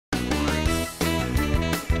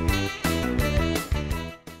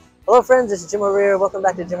Hello friends, this is Jim O'Rear. Welcome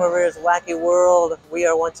back to Jim O'Rear's Wacky World. We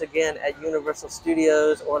are once again at Universal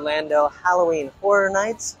Studios Orlando Halloween Horror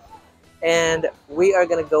Nights, and we are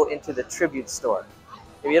going to go into the Tribute Store.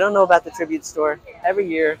 If you don't know about the Tribute Store, every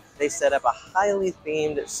year they set up a highly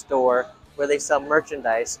themed store where they sell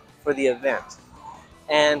merchandise for the event.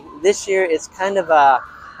 And this year it's kind of a,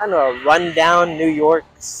 I don't know, a rundown New York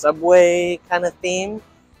subway kind of theme.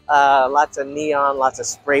 Lots of neon, lots of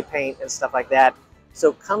spray paint and stuff like that.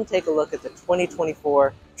 So come take a look at the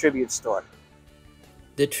 2024 Tribute Store.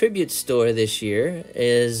 The Tribute Store this year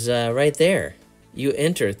is right there. You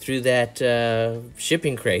enter through that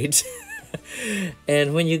shipping crate,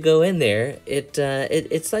 and when you go in there,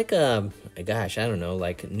 it's like gosh, I don't know,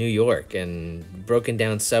 like New York and broken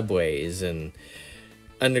down subways and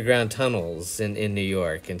underground tunnels in New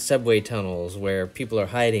York and subway tunnels where people are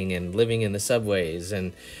hiding and living in the subways,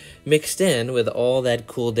 and mixed in with all that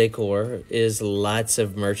cool decor is lots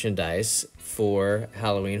of merchandise for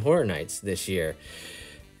Halloween Horror Nights this year.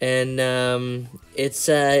 And it's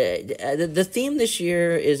the theme this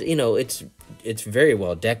year is, it's very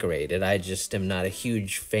well decorated. I just am not a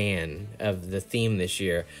huge fan of the theme this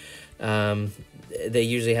year. They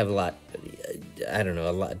usually have a lot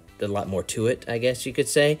more to it, I guess you could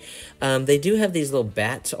say. They do have these little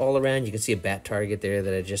bats all around. You can see a bat target there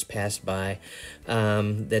that I just passed by.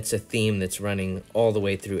 That's a theme that's running all the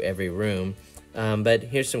way through every room. But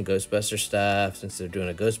here's some Ghostbuster stuff, since they're doing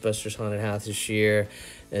a Ghostbusters haunted house this year,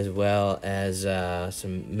 as well as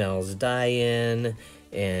some Mel's Die-In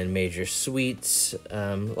and Major Sweets.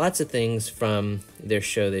 Lots of things from their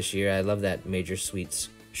show this year. I love that Major Sweets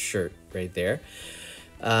shirt right there.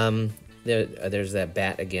 There's that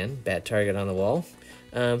bat again, bat target on the wall.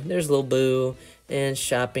 There's Lil Boo and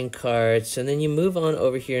shopping carts, and then you move on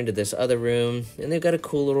over here into this other room, and they've got a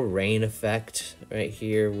cool little rain effect right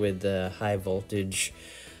here with the high voltage,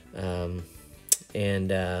 and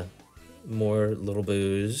more Little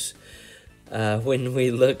Boos. When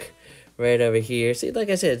we look right over here, see, like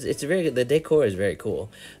I said, it's very good. The decor is very cool.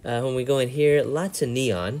 When we go in here, lots of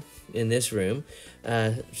neon in this room.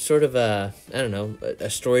 Sort of a, I don't know, a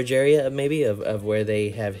storage area maybe of where they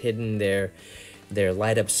have hidden their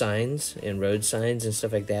light up signs and road signs and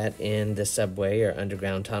stuff like that in the subway or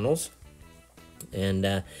underground tunnels.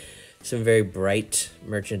 And some very bright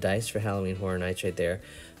merchandise for Halloween Horror Nights right there.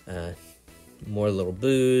 More Little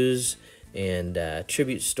Boos and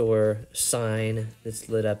Tribute Store sign that's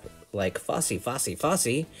lit up like Fosse.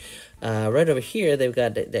 Right over here, they've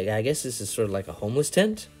got, I guess this is sort of like a homeless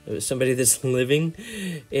tent. It was somebody that's living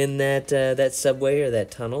in that subway or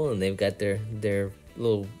that tunnel, and they've got their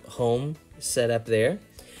little home set up there.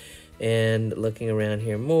 And looking around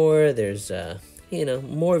here more, there's,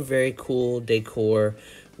 more very cool decor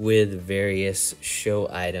with various show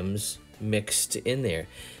items mixed in there.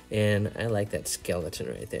 And I like that skeleton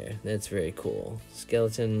right there. That's very cool.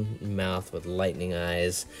 Skeleton mouth with lightning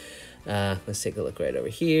eyes. Let's take a look right over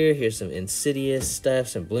here. Here's some Insidious stuff,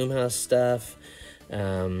 some Blumhouse stuff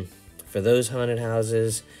for those haunted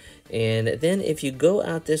houses. And then if you go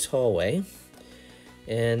out this hallway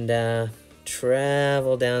and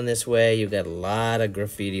travel down this way, you've got a lot of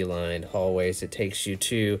graffiti-lined hallways that takes you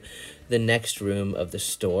to the next room of the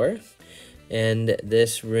store. And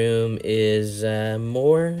this room is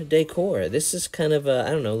more decor. This is kind of I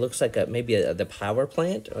don't know, looks like maybe the power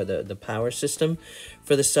plant or the power system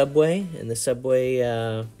for the subway and the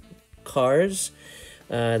subway cars.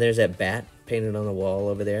 There's that bat painted on the wall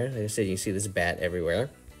over there. Like I said, you see this bat everywhere.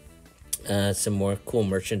 Some more cool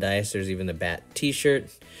merchandise. There's even the bat t-shirt.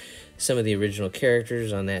 Some of the original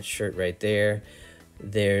characters on that shirt right there.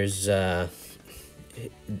 There's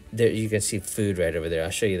there you can see food right over there.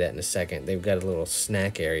 I'll show you that in a second. They've got a little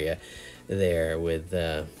snack area there with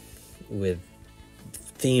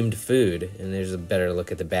themed food, and there's a better look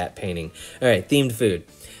at the bat painting. All right, themed food.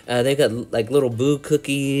 They've got like Little Boo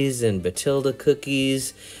cookies and Batilda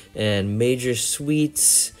cookies and Major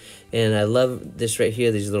Sweets. And I love this right here,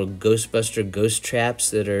 these little Ghostbuster ghost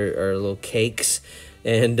traps that are little cakes,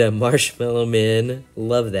 and Marshmallow Men.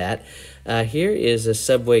 Love that. Here is a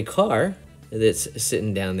subway car that's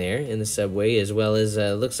sitting down there in the subway, as well as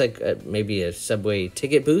looks like maybe a subway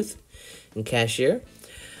ticket booth and cashier,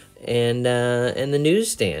 and the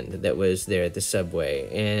newsstand that was there at the subway.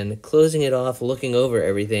 And closing it off, looking over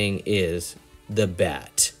everything, is the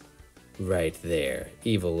bat right there,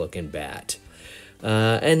 evil looking bat.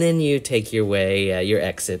 And then you take your way, your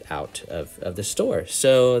exit out of the store.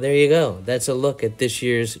 So there you go. That's a look at this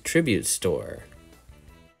year's Tribute Store.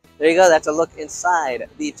 There you go. That's a look inside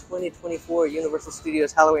the 2024 Universal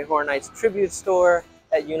Studios Halloween Horror Nights Tribute Store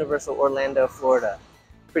at Universal Orlando, Florida.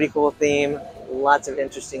 Pretty cool theme, lots of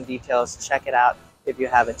interesting details. Check it out if you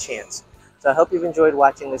have a chance. So I hope you've enjoyed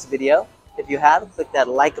watching this video. If you have, click that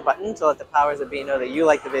like button to let the powers that be know that you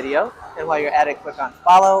like the video. And while you're at it, click on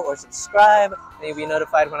follow or subscribe, and you'll be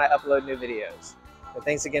notified when I upload new videos. So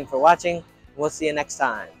thanks again for watching. We'll see you next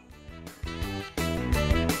time.